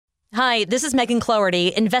Hi, this is Megan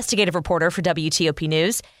Cloherty, investigative reporter for WTOP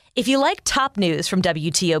News. If you like top news from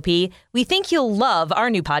WTOP, we think you'll love our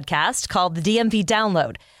new podcast called The DMV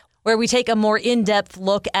Download, where we take a more in-depth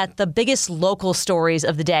look at the biggest local stories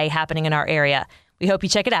of the day happening in our area. We hope you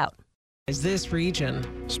check it out. This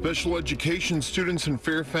region. Special education students in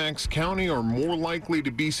Fairfax County are more likely to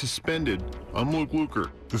be suspended. I'm Luke Luker.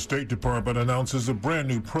 The State Department announces a brand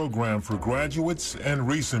new program for graduates and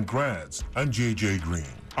recent grads. I'm JJ Green.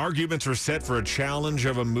 Arguments are set for a challenge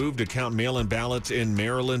of a move to count mail-in ballots in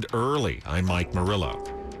Maryland early. I'm Mike Murillo.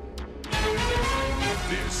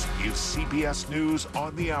 This is CBS News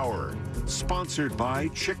on the Hour, sponsored by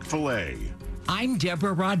Chick-fil-A. I'm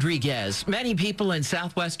Deborah Rodriguez. Many people in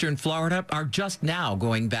southwestern Florida are just now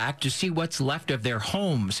going back to see what's left of their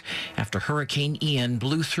homes after Hurricane Ian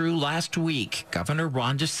blew through last week. Governor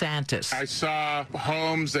Ron DeSantis. I saw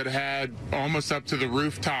homes that had almost up to the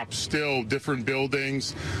rooftop still, different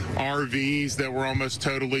buildings, RVs that were almost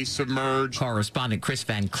totally submerged. Correspondent Chris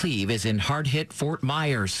Van Cleve is in hard-hit Fort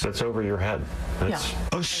Myers. That's over your head. That's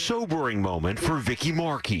a sobering moment for Vicky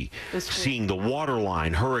Markey, seeing the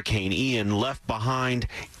waterline Hurricane Ian left behind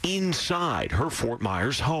inside her Fort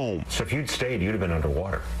Myers home. So if you'd stayed, you'd have been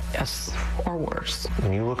underwater. Yes, or worse.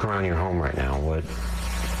 When you look around your home right now, what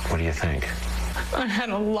do you think? I had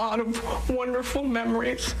a lot of wonderful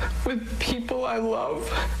memories with people I love.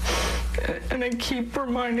 And I keep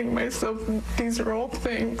reminding myself these are all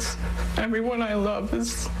things. Everyone I love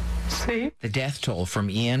is safe. The death toll from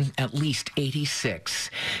Ian, at least 86.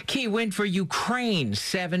 Key win for Ukraine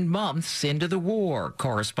 7 months into the war.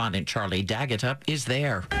 Correspondent Charlie D'Agata is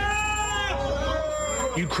there.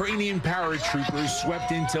 Ukrainian paratroopers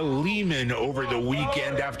swept into Lyman over the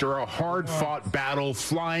weekend after a hard-fought battle,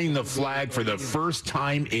 flying the flag for the first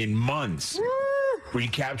time in months.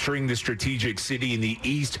 Recapturing the strategic city in the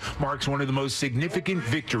east marks one of the most significant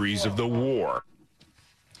victories of the war.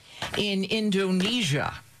 In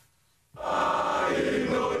Indonesia,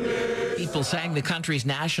 people sang the country's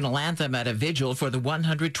national anthem at a vigil for the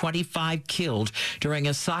 125 killed during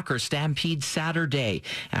a soccer stampede Saturday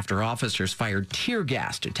after officers fired tear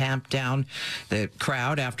gas to tamp down the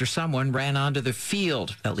crowd after someone ran onto the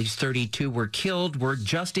field. At least 32 were killed. Word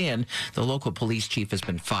just in, the local police chief has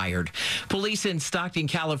been fired. Police in Stockton,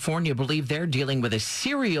 California believe they're dealing with a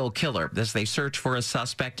serial killer as they search for a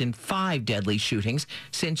suspect in 5 deadly shootings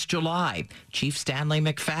since July. Chief Stanley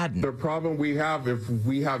McFadden. The problem we have, if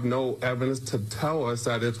we have no evidence to tell us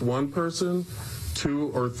that it's one person,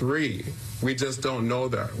 2 or 3. We just don't know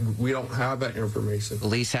that. We don't have that information.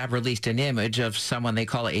 Police have released an image of someone they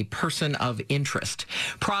call a person of interest.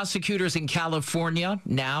 Prosecutors in California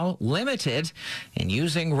now limited in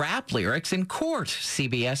using rap lyrics in court.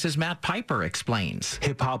 CBS's Matt Piper explains.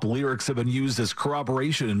 Hip-hop lyrics have been used as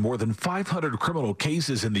corroboration in more than 500 criminal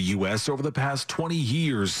cases in the U.S. over the past 20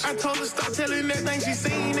 years. I told her stop telling everything she's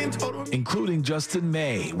seen and told her. Including just in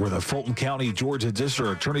May, where the Fulton County, Georgia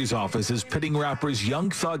District Attorney's Office is pitting rappers Young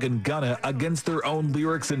Thug and Gunna against their own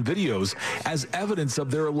lyrics and videos as evidence of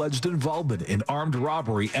their alleged involvement in armed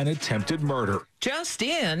robbery and attempted murder. Just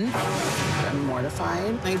in. I'm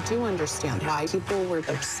mortified. I do understand why people were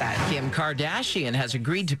upset. Kim Kardashian has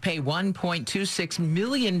agreed to pay $1.26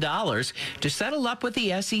 million to settle up with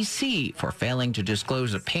the SEC for failing to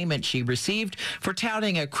disclose a payment she received for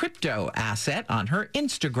touting a crypto asset on her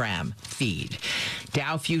Instagram feed.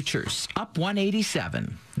 Dow futures up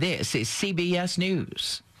 187. This is CBS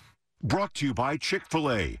News. Brought to you by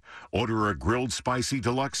Chick-fil-A. Order a grilled spicy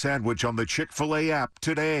deluxe sandwich on the Chick-fil-A app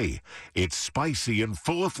today. It's spicy and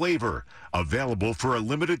full of flavor. Available for a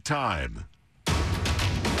limited time.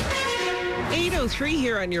 8:03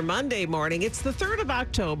 here on your Monday morning. It's the 3rd of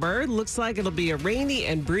October. Looks like it'll be a rainy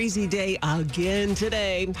and breezy day again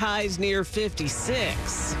today. Highs near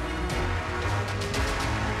 56.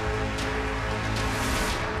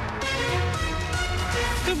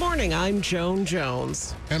 Good morning, I'm Joan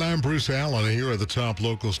Jones. And I'm Bruce Allen. Here are the top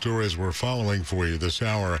local stories we're following for you this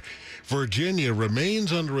hour. Virginia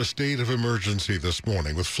remains under a state of emergency this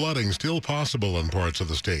morning, with flooding still possible in parts of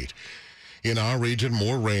the state. In our region,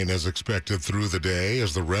 more rain is expected through the day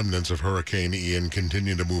as the remnants of Hurricane Ian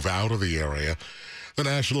continue to move out of the area. The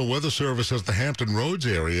National Weather Service says the Hampton Roads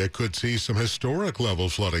area could see some historic level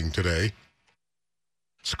flooding today.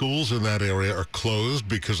 Schools in that area are closed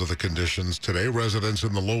because of the conditions today. Residents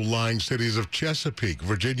in the low-lying cities of Chesapeake,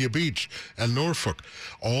 Virginia Beach, and Norfolk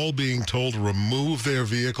all being told to remove their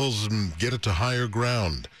vehicles and get it to higher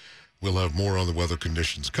ground. We'll have more on the weather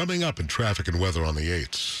conditions coming up in traffic and weather on the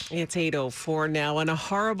 8s. It's 8:04 now, and a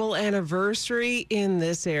horrible anniversary in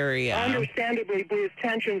this area. Understandably, Bruce,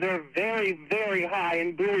 tensions are very, very high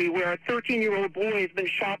in Bowie, where a 13-year-old boy has been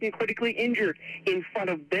shot and critically injured in front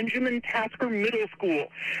of Benjamin Tasker Middle School.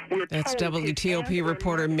 That's WTOP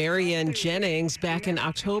reporter Marianne Jennings back in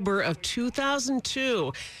October of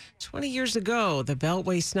 2002. 20 years ago, the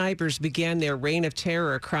Beltway snipers began their reign of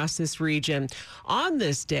terror across this region. On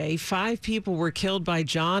this day, 5 people were killed by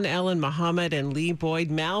John Allen Muhammad and Lee Boyd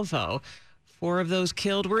Malvo. 4 of those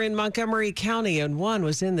killed were in Montgomery County, and 1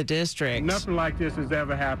 was in the district. Nothing like this has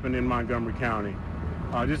ever happened in Montgomery County.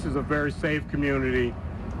 This is a very safe community.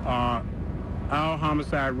 Our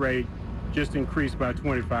homicide rate just increased by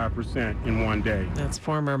 25% in one day. That's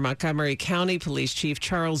former Montgomery County Police Chief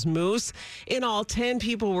Charles Moose. In all, 10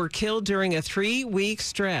 people were killed during a 3-week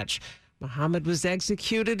stretch. Muhammad was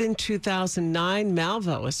executed in 2009.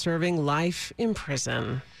 Malvo is serving life in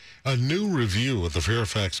prison. A new review of the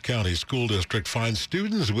Fairfax County School District finds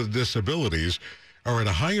students with disabilities are at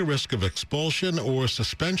a higher risk of expulsion or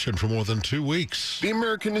suspension for more than 2 weeks. The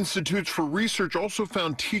American Institutes for Research also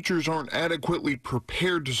found teachers aren't adequately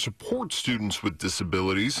prepared to support students with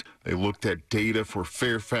disabilities. They looked at data for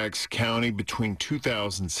Fairfax County between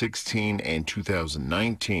 2016 and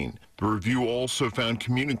 2019. The review also found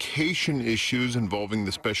communication issues involving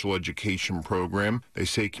the special education program. They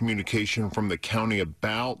say communication from the county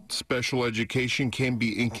about special education can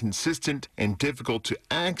be inconsistent and difficult to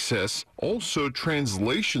access. Also,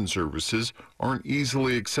 translation services aren't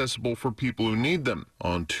easily accessible for people who need them.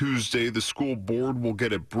 On Tuesday, the school board will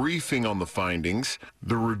get a briefing on the findings.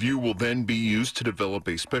 The review will then be used to develop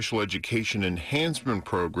a special education enhancement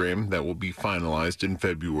program that will be finalized in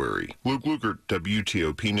February. Luke Lukert,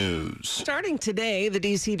 WTOP News. Starting today, the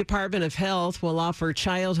D.C. Department of Health will offer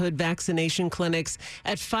childhood vaccination clinics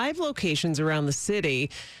at 5 locations around the city.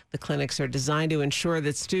 The clinics are designed to ensure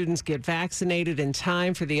that students get vaccinated in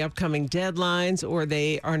time for the upcoming deadlines, or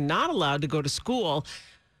they are not allowed to go to school.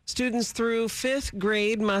 Students through 5th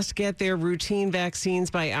grade must get their routine vaccines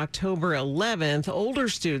by October 11th. Older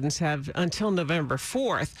students have until November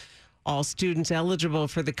 4th. All students eligible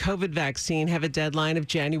for the COVID vaccine have a deadline of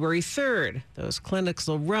January 3rd. Those clinics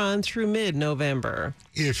will run through mid-November.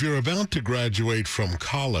 If you're about to graduate from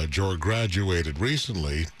college or graduated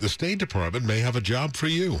recently, the State Department may have a job for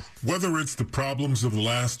you. Whether it's the problems of the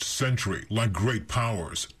last century, like great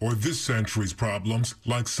powers, or this century's problems,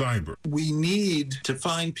 like cyber. We need to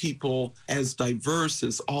find people as diverse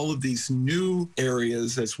as all of these new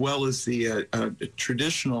areas, as well as the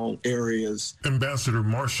traditional areas. Ambassador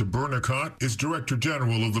Marcia Bernicott is Director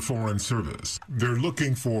General of the Foreign Service. They're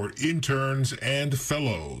looking for interns and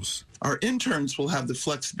fellows. Our interns will have the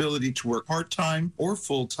flexibility to work part-time or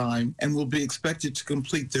full-time and will be expected to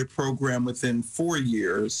complete their program within 4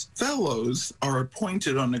 years. Fellows are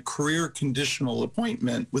appointed on a career conditional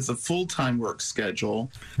appointment with a full-time work schedule.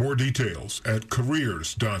 More details at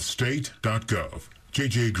careers.state.gov.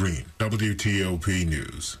 JJ Green, WTOP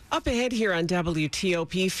News. Up ahead here on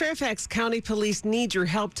WTOP, Fairfax County Police need your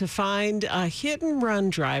help to find a hit-and-run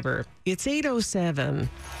driver. It's 8:07.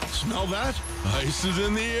 Smell that? Ice is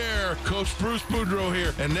in the air. Coach Bruce Boudreau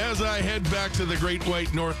here. And as I head back to the Great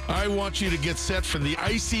White North, I want you to get set for the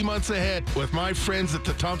icy months ahead with my friends at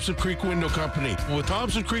the Thompson Creek Window Company. With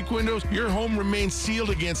Thompson Creek Windows, your home remains sealed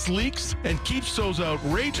against leaks and keeps those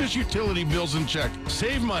outrageous utility bills in check.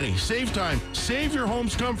 Save money, save time, save your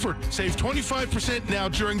home's comfort. Save 25% now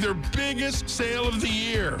during their biggest sale of the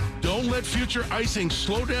year. Don't let future icing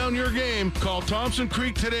slow down your game. Call Thompson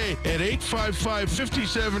Creek today at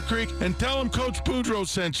 855-57 Creek and tell them Coach Boudreau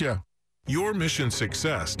sent you. Your mission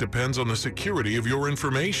success depends on the security of your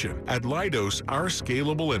information. At Leidos, our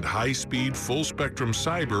scalable and high-speed full-spectrum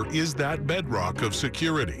cyber is that bedrock of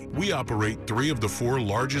security. We operate 3 of the 4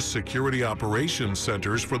 largest security operations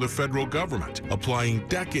centers for the federal government, applying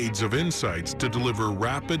decades of insights to deliver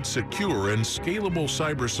rapid, secure, and scalable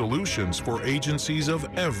cyber solutions for agencies of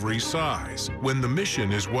every size. When the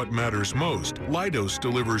mission is what matters most, Leidos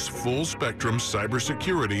delivers full-spectrum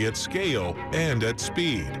cybersecurity at scale and at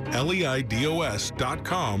speed.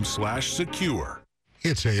 LEIDOS.com/secure.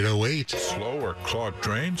 It's 8:08. Slow or clogged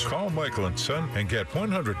drains? Call Michael & Son and get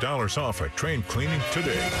 $100 off a drain cleaning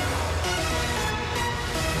today.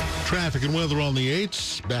 Traffic and weather on the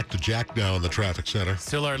 8s. Back to Jack now in the traffic center.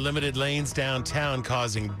 Still are limited lanes downtown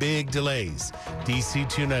causing big delays. DC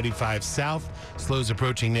 295 south slows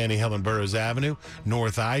approaching Nanny Helen Burroughs Avenue.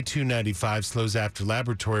 North I-295 slows after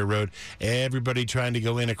Laboratory Road. Everybody trying to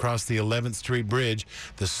go in across the 11th Street Bridge.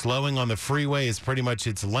 The slowing on the freeway is pretty much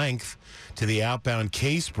its length to the outbound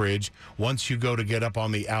Case Bridge. Once you go to get up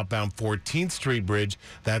on the outbound 14th Street Bridge,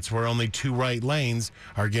 that's where only 2 right lanes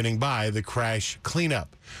are getting by the crash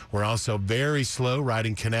cleanup. We're also very slow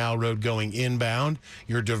riding Canal Road going inbound.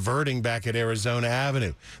 You're diverting back at Arizona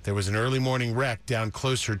Avenue. There was an early morning wreck down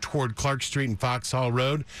closer toward Clark Street and Foxhall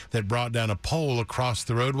Road that brought down a pole across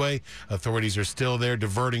the roadway. Authorities are still there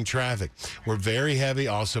diverting traffic. We're very heavy,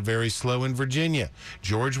 also very slow in Virginia.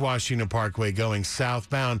 George Washington Parkway going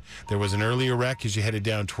southbound. There was an earlier wreck as you headed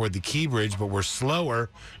down toward the Key Bridge, but we're slower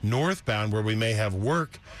northbound where we may have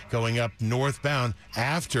work going up northbound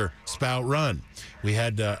after Spout Run. We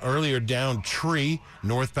had earlier down Tree,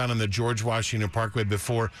 northbound on the George Washington Parkway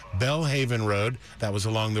before Bellhaven Road. That was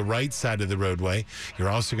along the right side of the roadway. You're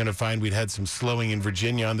also going to find we'd had some slowing in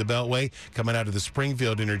Virginia on the Beltway, coming out of the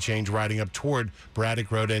Springfield interchange, riding up toward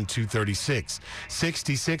Braddock Road and 236.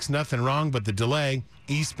 66, nothing wrong, but the delay.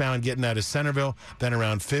 Eastbound getting out of Centerville, then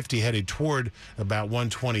around 50 headed toward about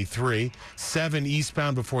 123. 7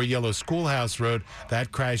 eastbound before Yellow Schoolhouse Road.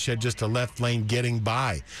 That crash had just a left lane getting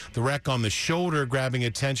by. The wreck on the shoulder grabbing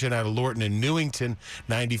attention out of Lorton and Newington.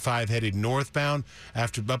 95 headed northbound.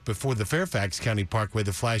 Up before the Fairfax County Parkway,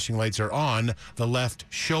 the flashing lights are on the left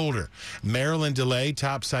shoulder. Maryland delay,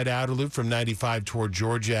 topside outer loop from 95 toward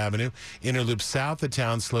Georgia Avenue. Inner loop south of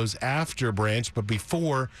town slows after Branch, but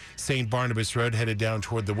before St. Barnabas Road headed down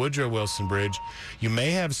toward the Woodrow Wilson Bridge. You may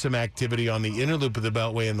have some activity on the inner loop of the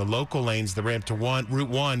Beltway in the local lanes, the ramp to Route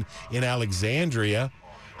 1 in Alexandria.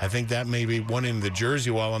 I think that may be one in the Jersey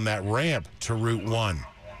Wall on that ramp to Route 1.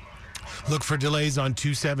 Look for delays on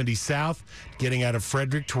 270 South, getting out of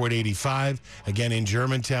Frederick toward 85, again in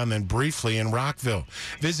Germantown, then briefly in Rockville.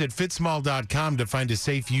 Visit fitzmall.com to find a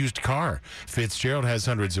safe used car. Fitzgerald has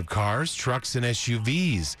hundreds of cars, trucks, and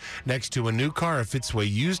SUVs. Next to a new car, a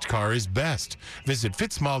Fitzway used car is best. Visit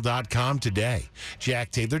fitzmall.com today.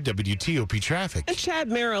 Jack Taylor, WTOP Traffic. And Chad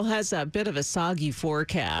Merrill has a bit of a soggy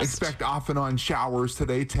forecast. Expect off and on showers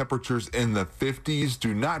today. Temperatures in the 50s.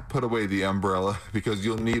 Do not put away the umbrella because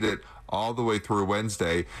you'll need it all the way through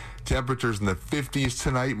Wednesday. Temperatures in the 50s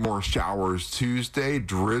tonight, more showers Tuesday,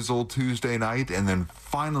 drizzle Tuesday night, and then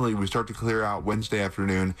finally we start to clear out Wednesday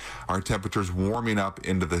afternoon. Our temperatures warming up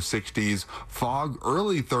into the 60s. Fog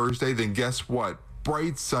early Thursday, then guess what?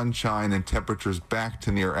 Bright sunshine and temperatures back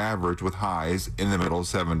to near average with highs in the middle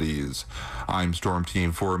 70s. I'm Storm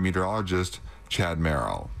Team 4 meteorologist Chad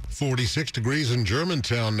Merrill. 46 degrees in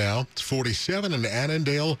Germantown now. It's 47 in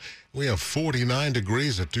Annandale. We have 49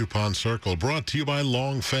 degrees at DuPont Circle. Brought to you by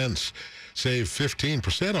Long Fence. Save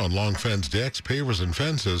 15% on Long Fence decks, pavers, and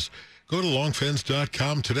fences. Go to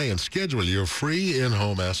longfence.com today and schedule your free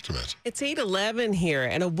in-home estimate. It's 8:11 here,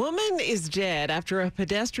 and a woman is dead after a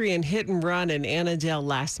pedestrian hit and run in Annandale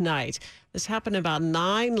last night. This happened about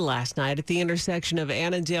 9 last night at the intersection of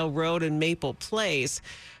Annandale Road and Maple Place.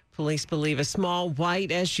 Police believe a small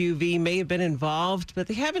white SUV may have been involved, but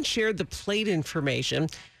they haven't shared the plate information.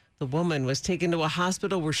 The woman was taken to a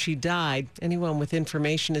hospital where she died. Anyone with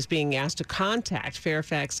information is being asked to contact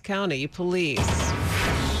Fairfax County Police.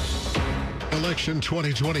 Election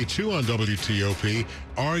 2022 on WTOP.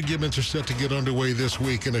 Arguments are set to get underway this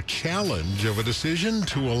week in a challenge of a decision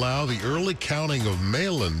to allow the early counting of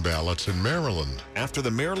mail-in ballots in Maryland. After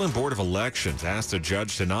the Maryland Board of Elections asked the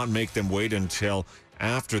judge to not make them wait until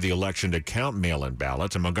after the election to count mail-in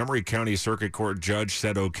ballots, a Montgomery County Circuit Court judge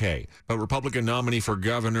said okay. But Republican nominee for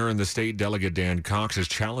governor and the state delegate Dan Cox is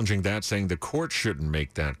challenging that, saying the court shouldn't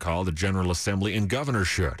make that call. The General Assembly and governor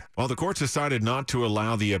should. While the courts decided not to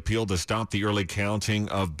allow the appeal to stop the early counting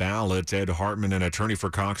of ballots, Ed Hartman, an attorney for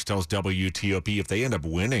Cox, tells WTOP if they end up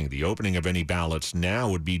winning, the opening of any ballots now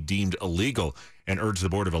would be deemed illegal, and urged the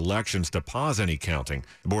Board of Elections to pause any counting.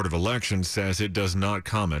 The Board of Elections says it does not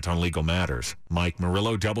comment on legal matters. Mike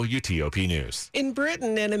Murillo, WTOP News. In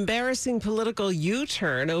Britain, an embarrassing political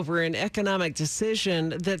U-turn over an economic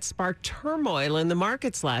decision that sparked turmoil in the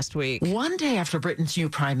markets last week. One day after Britain's new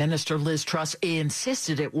Prime Minister Liz Truss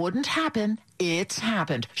insisted it wouldn't happen, it's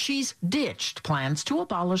happened. She's ditched plans to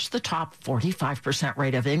abolish the top 45%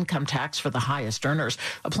 rate of income tax for the highest earners,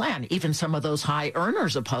 a plan even some of those high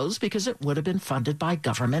earners opposed because it would have been funded by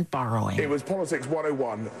government borrowing. It was politics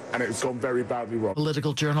 101, and it's gone very badly wrong.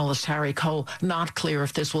 Political journalist Harry Cole, not clear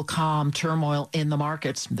if this will calm turmoil in the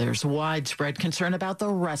markets. There's widespread concern about the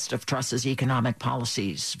rest of Truss's economic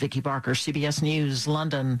policies. Vicky Barker, CBS News,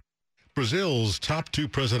 London. Brazil's top two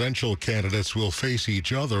presidential candidates will face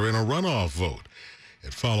each other in a runoff vote.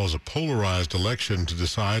 It follows a polarized election to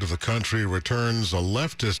decide if the country returns a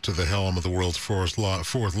leftist to the helm of the world's fourth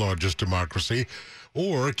largest democracy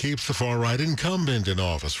or keeps the far-right incumbent in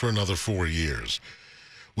office for another 4 years.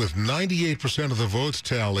 With 98% of the votes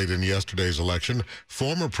tallied in yesterday's election,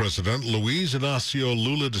 former President Luiz Inácio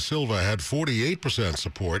Lula da Silva had 48%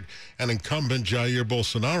 support, and incumbent Jair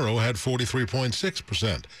Bolsonaro had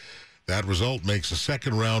 43.6%. That result makes a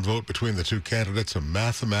second-round vote between the two candidates a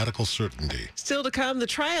mathematical certainty. Still to come, the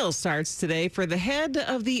trial starts today for the head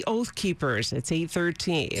of the Oath Keepers. It's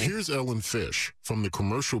 8:13. Here's Ellen Fish from the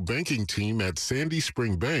commercial banking team at Sandy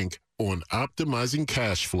Spring Bank on optimizing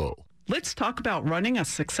cash flow. Let's talk about running a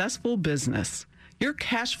successful business. Your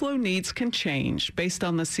cash flow needs can change based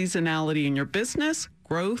on the seasonality in your business,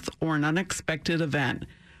 growth, or an unexpected event.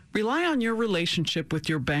 Rely on your relationship with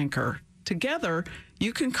your banker. Together,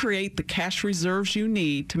 you can create the cash reserves you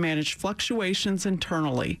need to manage fluctuations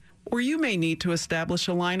internally, or you may need to establish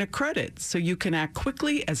a line of credit so you can act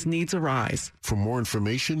quickly as needs arise. For more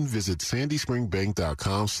information, visit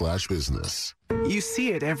sandyspringbank.com/business. You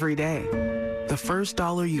see it every day. The first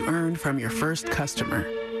dollar you earned from your first customer.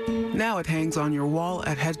 Now it hangs on your wall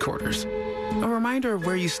at headquarters. A reminder of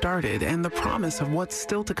where you started and the promise of what's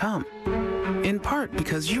still to come. In part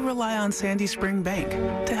because you rely on Sandy Spring Bank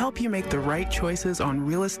to help you make the right choices on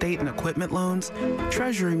real estate and equipment loans,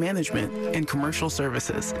 treasury management, and commercial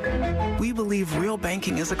services. We believe real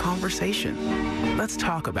banking is a conversation. Let's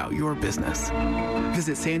talk about your business.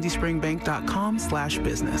 Visit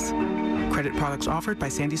sandyspringbank.com/business. Credit products offered by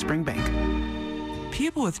Sandy Spring Bank.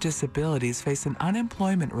 People with disabilities face an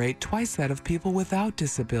unemployment rate twice that of people without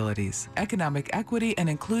disabilities. Economic equity and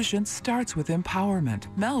inclusion starts with empowerment.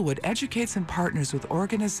 Melwood educates and partners with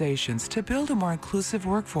organizations to build a more inclusive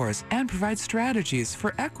workforce and provide strategies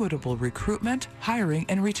for equitable recruitment, hiring,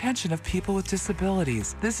 and retention of people with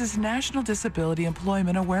disabilities. This is National Disability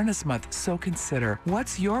Employment Awareness Month, so consider,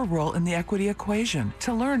 what's your role in the equity equation?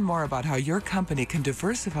 To learn more about how your company can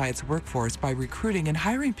diversify its workforce by recruiting and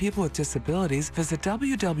hiring people with disabilities, visit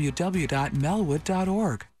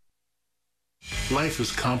www.melwood.org. Life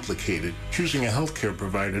is complicated. Choosing a healthcare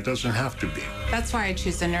provider doesn't have to be. That's why I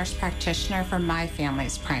choose a nurse practitioner for my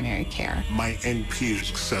family's primary care. My NP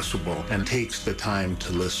is accessible and takes the time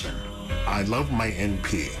to listen. I love my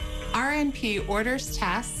NP. Our NP orders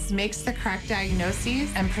tests, makes the correct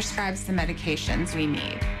diagnoses, and prescribes the medications we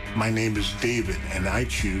need. My name is David, and I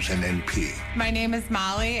choose an NP. My name is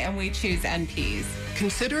Molly, and we choose NPs.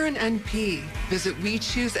 Consider an NP. Visit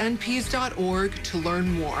WeChooseNPs.org to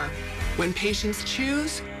learn more. When patients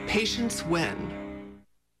choose, patients win.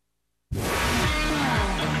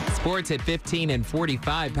 Sports at 15 and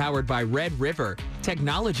 45, powered by Red River.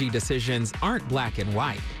 Technology decisions aren't black and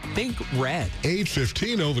white. Think red.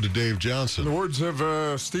 8:15 over to Dave Johnson. In the words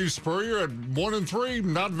of Steve Spurrier, at 1 and 3,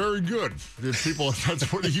 not very good. People,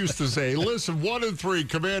 that's what he used to say. Listen, 1 and 3,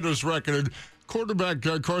 Commanders record. Quarterback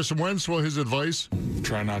Carson Wentz, well, his advice?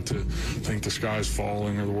 Try not to think the sky's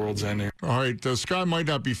falling or the world's ending. All right, the sky might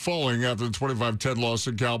not be falling after the 25-10 loss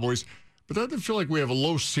to Cowboys, but doesn't it feel like we have a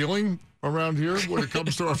low ceiling around here when it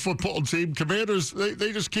comes to our football team? Commanders,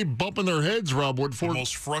 they just keep bumping their heads, Rob Woodford. The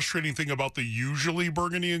most frustrating thing about the usually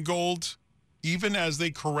burgundy and gold, even as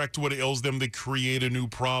they correct what ails them, they create a new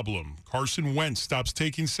problem. Carson Wentz stops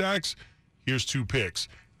taking sacks. Here's 2 picks.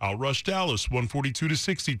 Outrush Dallas,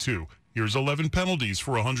 142-62. Here's 11 penalties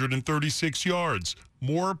for 136 yards.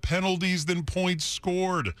 More penalties than points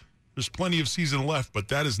scored. There's plenty of season left, but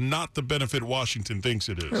that is not the benefit Washington thinks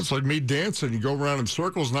it is. It's like me dancing. You go around in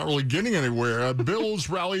circles, not really getting anywhere. Bills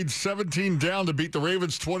rallied 17 down to beat the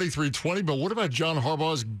Ravens 23-20, but what about John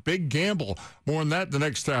Harbaugh's big gamble? More on that the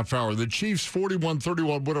next half hour. The Chiefs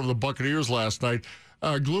 41-31 win over the Buccaneers last night.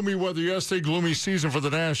 Gloomy weather yesterday, gloomy season for the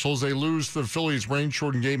Nationals. They lose to the Phillies,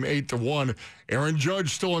 rain-shortened game 8-1. Aaron Judge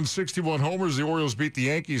still on 61 homers. The Orioles beat the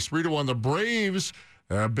Yankees 3-1. The Braves,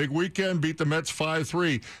 big weekend, beat the Mets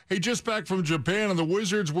 5-3. Hey, just back from Japan, and the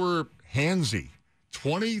Wizards were handsy.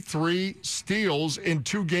 23 steals in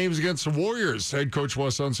 2 games against the Warriors. Head coach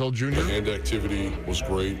Wes Unseld Jr. The hand activity was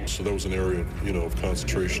great, so that was an area, of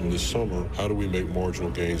concentration this summer. How do we make marginal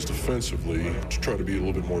gains defensively to try to be a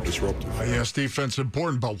little bit more disruptive? Yes, defense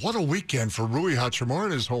important, but what a weekend for Rui Hachimura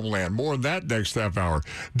in his homeland. More on that next half hour.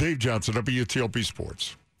 Dave Johnson, WTOP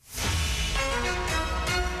Sports.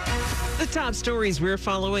 The top stories we're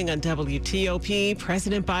following on WTOP.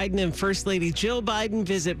 President Biden and First Lady Jill Biden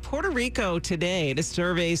visit Puerto Rico today to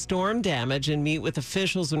survey storm damage and meet with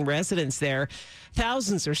officials and residents there.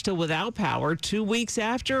 Thousands are still without power 2 weeks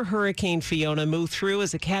after Hurricane Fiona moved through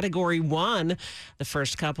as a Category 1. The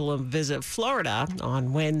first couple will visit Florida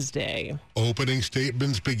on Wednesday. Opening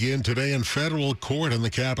statements begin today in federal court in the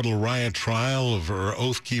Capitol riot trial of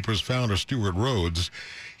Oath Keepers founder Stuart Rhodes.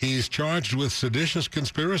 He's charged with seditious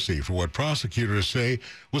conspiracy for what prosecutors say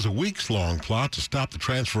was a weeks-long plot to stop the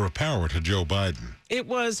transfer of power to Joe Biden. It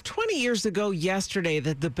was 20 years ago yesterday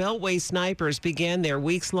that the Beltway snipers began their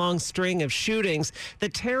weeks-long string of shootings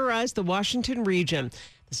that terrorized the Washington region.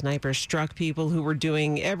 The snipers struck people who were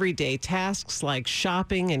doing everyday tasks like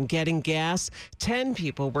shopping and getting gas. 10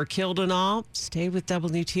 people were killed in all. Stay with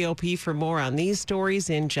WTOP for more on these stories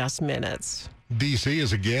in just minutes. D.C.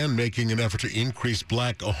 is again making an effort to increase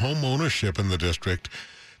black home ownership in the district.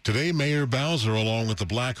 Today, Mayor Bowser, along with the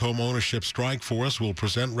Black Home Ownership Strike Force, will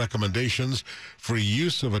present recommendations for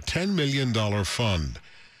use of a $10 million fund.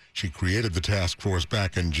 She created the task force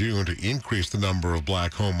back in June to increase the number of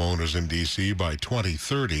black homeowners in D.C. by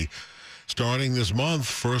 2030. Starting this month,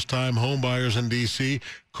 first-time homebuyers in D.C.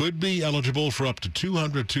 could be eligible for up to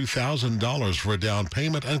 $202,000 for a down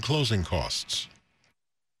payment and closing costs.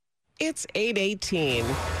 It's 8:18.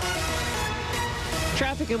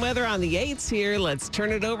 Traffic and weather on the 8s here. Let's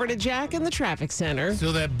turn it over to Jack in the traffic center.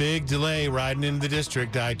 Still that big delay riding into the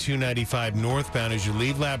district, I-295 northbound as you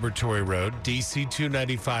leave Laboratory Road, DC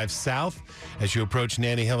 295 south as you approach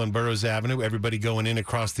Nanny Hill and Burroughs Avenue. Everybody going in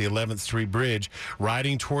across the 11th Street Bridge,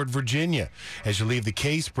 riding toward Virginia. As you leave the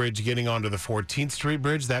Case Bridge, getting onto the 14th Street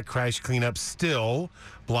Bridge, that crash cleanup still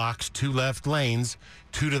blocks 2 left lanes.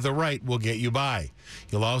 2 to the right will get you by.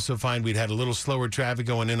 You'll also find we'd had a little slower traffic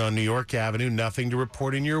going in on New York Avenue. Nothing to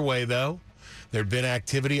report in your way, though. There'd been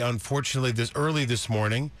activity, unfortunately, early this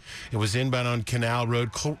morning. It was inbound on Canal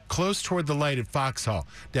Road, close toward the light at Foxhall.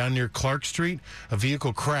 Down near Clark Street, a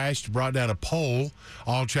vehicle crashed, brought down a pole.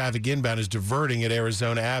 All traffic inbound is diverting at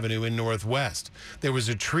Arizona Avenue in Northwest. There was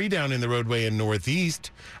a tree down in the roadway in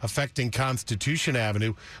Northeast, affecting Constitution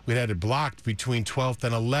Avenue. We'd had it blocked between 12th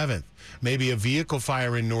and 11th. Maybe a vehicle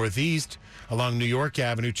fire in Northeast along New York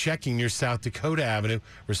Avenue, checking near South Dakota Avenue.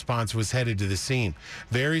 Response was headed to the scene.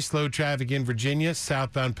 Very slow traffic in Virginia,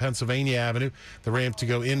 southbound Pennsylvania Avenue. The ramp to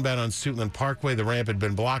go inbound on Suitland Parkway. The ramp had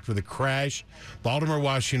been blocked with a crash.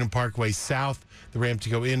 Baltimore-Washington Parkway south. The ramp to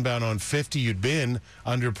go inbound on 50. You'd been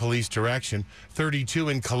under police direction. 32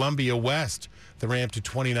 in Columbia West. The ramp to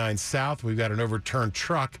 29 south. We've got an overturned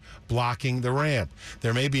truck blocking the ramp.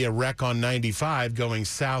 There may be a wreck on 95 going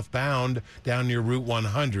southbound down near Route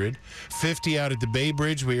 100. 50 out at the Bay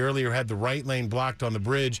Bridge. We earlier had the right lane blocked on the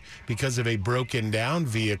bridge because of a broken down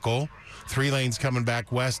vehicle. 3 lanes coming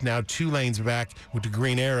back west, now 2 lanes back with the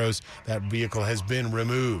green arrows. That vehicle has been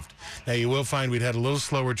removed. Now you will find we'd had a little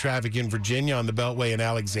slower traffic in Virginia on the Beltway in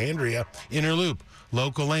Alexandria. Inner loop.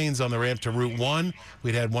 Local lanes on the ramp to Route 1.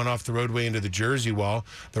 We'd had one off the roadway into the Jersey Wall.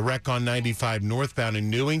 The wreck on 95 northbound in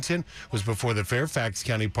Newington was before the Fairfax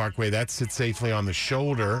County Parkway. That sits safely on the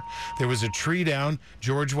shoulder. There was a tree down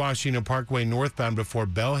George Washington Parkway northbound before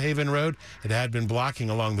Bellhaven Road. It had been blocking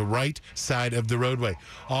along the right side of the roadway.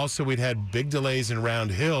 Also, we'd had big delays in Round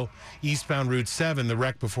Hill. Eastbound Route 7, the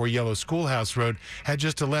wreck before Yellow Schoolhouse Road had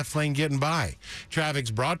just a left lane getting by.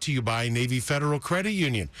 Traffic's brought to you by Navy Federal Credit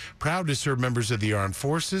Union. Proud to serve members of the Armed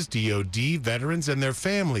Forces, DOD, veterans, and their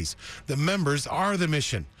families. The members are the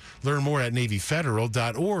mission. Learn more at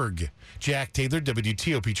NavyFederal.org. Jack Taylor,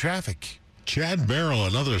 WTOP Traffic. Chad Merrill,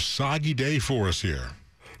 another soggy day for us here.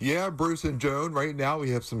 Yeah, Bruce and Joan, right now we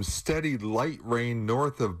have some steady light rain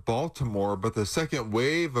north of Baltimore, but the second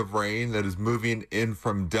wave of rain that is moving in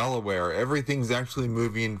from Delaware, everything's actually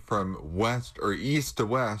moving from west or east to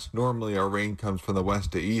west. Normally our rain comes from the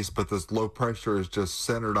west to east, but this low pressure is just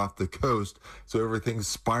centered off the coast, so everything's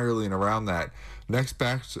spiraling around that. Next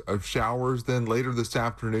batch of showers then later this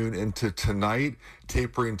afternoon into tonight,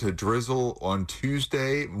 tapering to drizzle on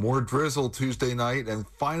Tuesday, more drizzle Tuesday night, and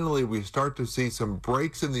finally we start to see some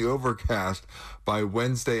breaks in the overcast by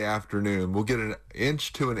Wednesday afternoon. We'll get an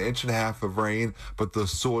inch to an inch and a half of rain, but the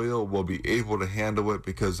soil will be able to handle it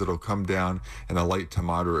because it'll come down in a light to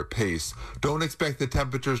moderate pace. Don't expect the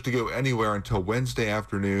temperatures to go anywhere until Wednesday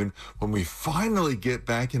afternoon when we finally get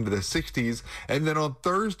back into the 60s, and then on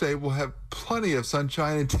Thursday we'll have plenty of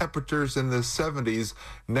sunshine and temperatures in the 70s.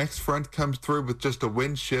 Next front comes through with just a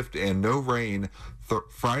wind shift and no rain.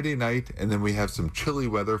 Friday night, and then we have some chilly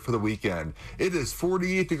weather for the weekend. It is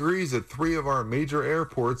 48 degrees at 3 of our major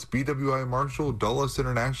airports, BWI Marshall, Dulles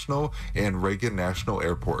International, and Reagan National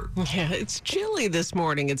Airport. Yeah, it's chilly this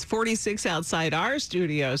morning. It's 46 outside our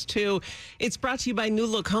studios, too. It's brought to you by New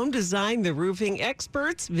Look Home Design, the roofing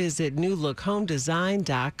experts. Visit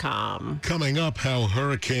newlookhomedesign.com. Coming up, how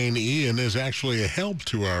Hurricane Ian is actually a help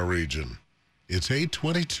to our region. It's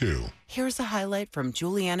 8:22. Here's a highlight from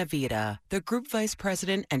Juliana Vita, the Group Vice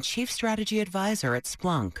President and Chief Strategy Advisor at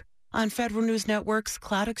Splunk, on Federal News Network's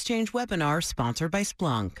Cloud Exchange webinar sponsored by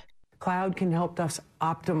Splunk. Cloud can help us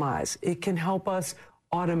optimize. It can help us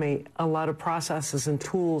automate a lot of processes and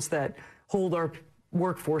tools that hold our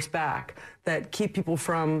workforce back, that keep people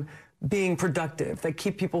from being productive, that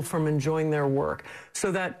keep people from enjoying their work.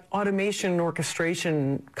 So that automation and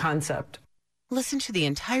orchestration concept. Listen to the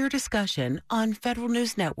entire discussion on Federal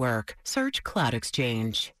News Network. Search Cloud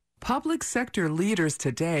Exchange. Public sector leaders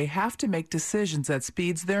today have to make decisions at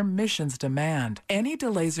speeds their missions demand. Any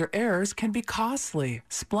delays or errors can be costly.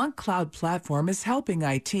 Splunk Cloud Platform is helping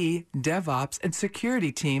IT, DevOps, and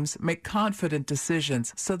security teams make confident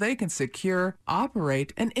decisions so they can secure,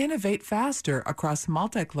 operate, and innovate faster across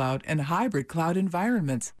multi-cloud and hybrid cloud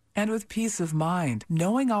environments. And with peace of mind,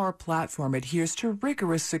 knowing our platform adheres to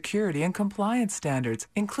rigorous security and compliance standards,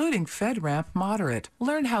 including FedRAMP Moderate.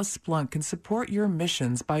 Learn how Splunk can support your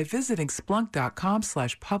missions by visiting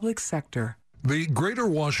splunk.com/public sector. The Greater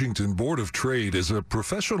Washington Board of Trade is a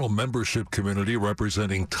professional membership community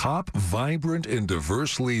representing top, vibrant, and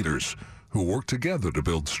diverse leaders who work together to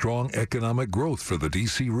build strong economic growth for the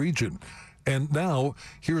D.C. region. And now,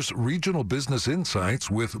 here's Regional Business Insights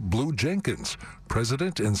with Blue Jenkins,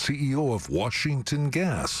 President and CEO of Washington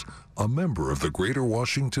Gas, a member of the Greater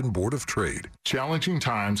Washington Board of Trade. Challenging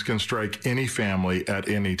times can strike any family at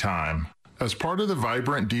any time. As part of the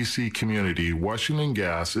vibrant D.C. community, Washington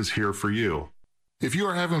Gas is here for you. If you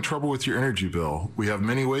are having trouble with your energy bill, we have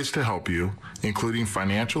many ways to help you, including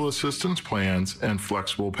financial assistance plans and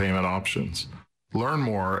flexible payment options. Learn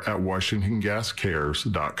more at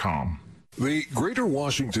WashingtonGasCares.com. The Greater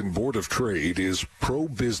Washington Board of Trade is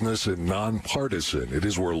pro-business and nonpartisan. It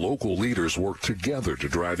is where local leaders work together to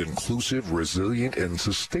drive inclusive, resilient, and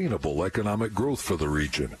sustainable economic growth for the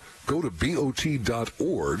region. Go to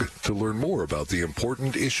BOT.org to learn more about the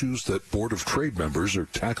important issues that Board of Trade members are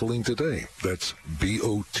tackling today. That's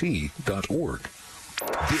BOT.org.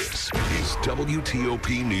 This is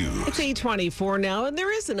WTOP News. It's 8:24 now, and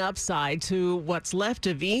there is an upside to what's left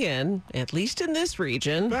of Ian, at least in this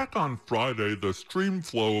region. Back on Friday, the stream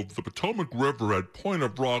flow of the Potomac River at Point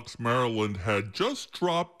of Rocks, Maryland, had just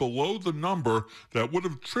dropped below the number that would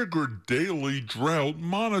have triggered daily drought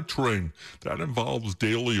monitoring. That involves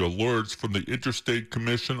daily alerts from the Interstate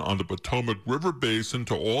Commission on the Potomac River Basin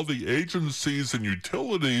to all the agencies and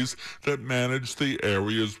utilities that manage the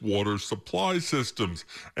area's water supply system.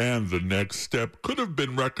 And the next step could have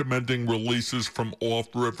been recommending releases from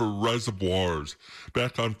off-river reservoirs.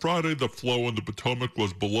 Back on Friday, the flow in the Potomac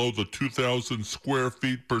was below the 2,000 square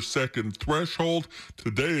feet per second threshold.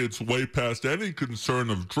 Today, it's way past any concern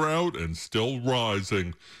of drought and still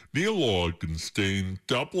rising. Neil Augenstein,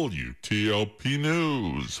 WTOP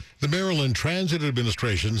News. The Maryland Transit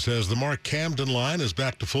Administration says the Mark Camden line is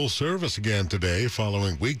back to full service again today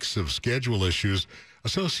following weeks of schedule issues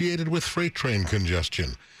associated with freight train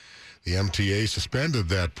congestion. The MTA suspended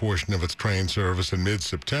that portion of its train service in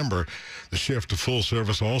mid-September. The shift to full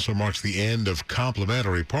service also marks the end of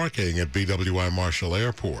complimentary parking at BWI Marshall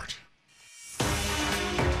Airport.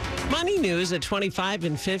 Money news at 25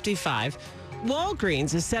 and 55.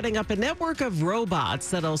 Walgreens is setting up a network of robots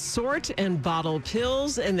that'll sort and bottle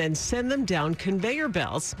pills and then send them down conveyor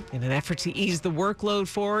belts in an effort to ease the workload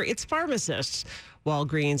for its pharmacists.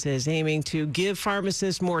 Walgreens is aiming to give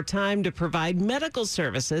pharmacists more time to provide medical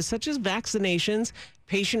services such as vaccinations,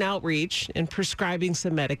 patient outreach, and prescribing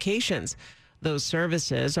some medications. Those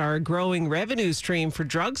services are a growing revenue stream for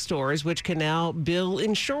drugstores, which can now bill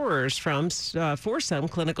insurers for some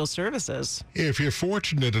clinical services. If you're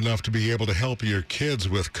fortunate enough to be able to help your kids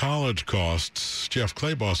with college costs, Jeff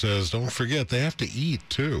Claybaugh says, don't forget they have to eat,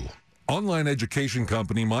 too. Online education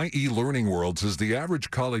company My eLearning World says the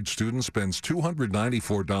average college student spends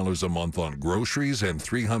 $294 a month on groceries and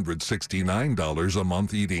 $369 a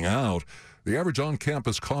month eating out. The average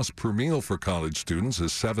on-campus cost per meal for college students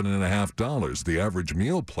is $7.50. The average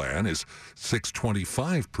meal plan is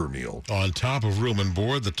 $6.25 per meal. On top of room and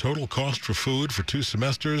board, the total cost for food for 2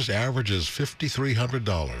 semesters averages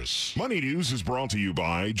 $5,300. Money News is brought to you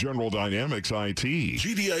by General Dynamics IT.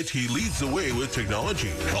 GDIT leads the way with technology,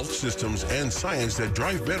 health systems, and science that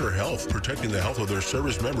drive better health, protecting the health of their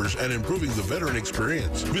service members and improving the veteran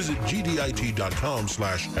experience. Visit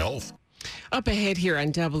gdit.com/health. Up ahead here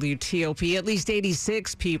on WTOP, at least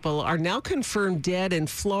 86 people are now confirmed dead in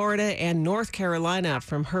Florida and North Carolina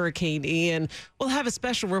from Hurricane Ian. We'll have a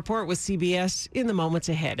special report with CBS in the moments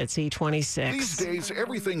ahead. It's 8:26. These days,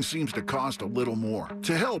 everything seems to cost a little more.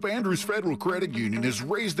 To help, Andrews Federal Credit Union has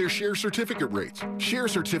raised their share certificate rates. Share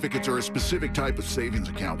certificates are a specific type of savings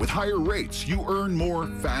account. With higher rates, you earn more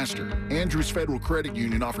faster. Andrews Federal Credit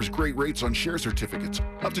Union offers great rates on share certificates,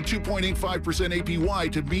 up to 2.85%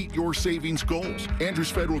 APY to meet your savings goals. Andrews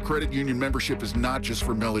Federal Credit Union membership is not just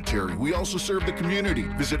for military. We also serve the community.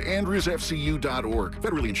 Visit andrewsfcu.org.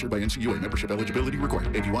 Federally insured by NCUA. Membership eligibility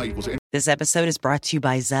required. APY equals... This episode is brought to you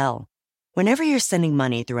by Zelle. Whenever you're sending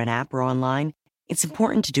money through an app or online, it's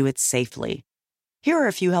important to do it safely. Here are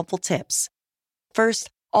a few helpful tips. First,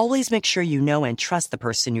 always make sure you know and trust the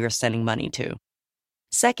person you are sending money to.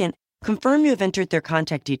 Second, confirm you have entered their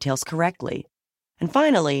contact details correctly. And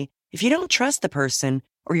finally, if you don't trust the person,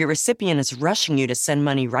 or your recipient is rushing you to send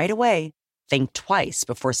money right away, think twice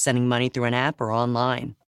before sending money through an app or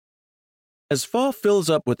online. As fall fills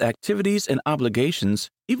up with activities and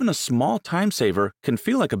obligations, even a small time saver can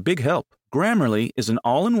feel like a big help. Grammarly is an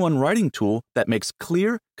all-in-one writing tool that makes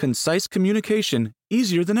clear, concise communication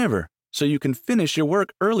easier than ever, so you can finish your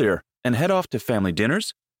work earlier and head off to family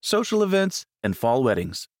dinners, social events, and fall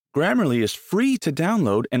weddings. Grammarly is free to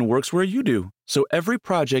download and works where you do, so every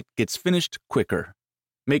project gets finished quicker.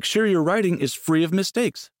 Make sure your writing is free of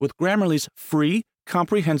mistakes with Grammarly's free,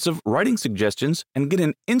 comprehensive writing suggestions and get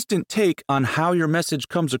an instant take on how your message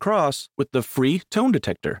comes across with the free tone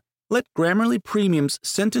detector. Let Grammarly Premium's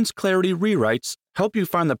sentence clarity rewrites help you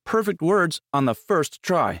find the perfect words on the first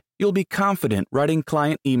try. You'll be confident writing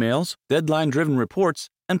client emails, deadline-driven reports,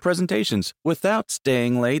 and presentations without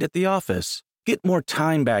staying late at the office. Get more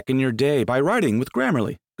time back in your day by writing with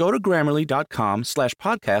Grammarly. Go to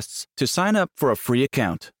Grammarly.com/podcasts to sign up for a free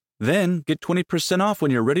account. Then get 20% off when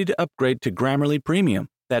you're ready to upgrade to Grammarly Premium.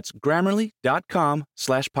 That's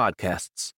Grammarly.com/podcasts.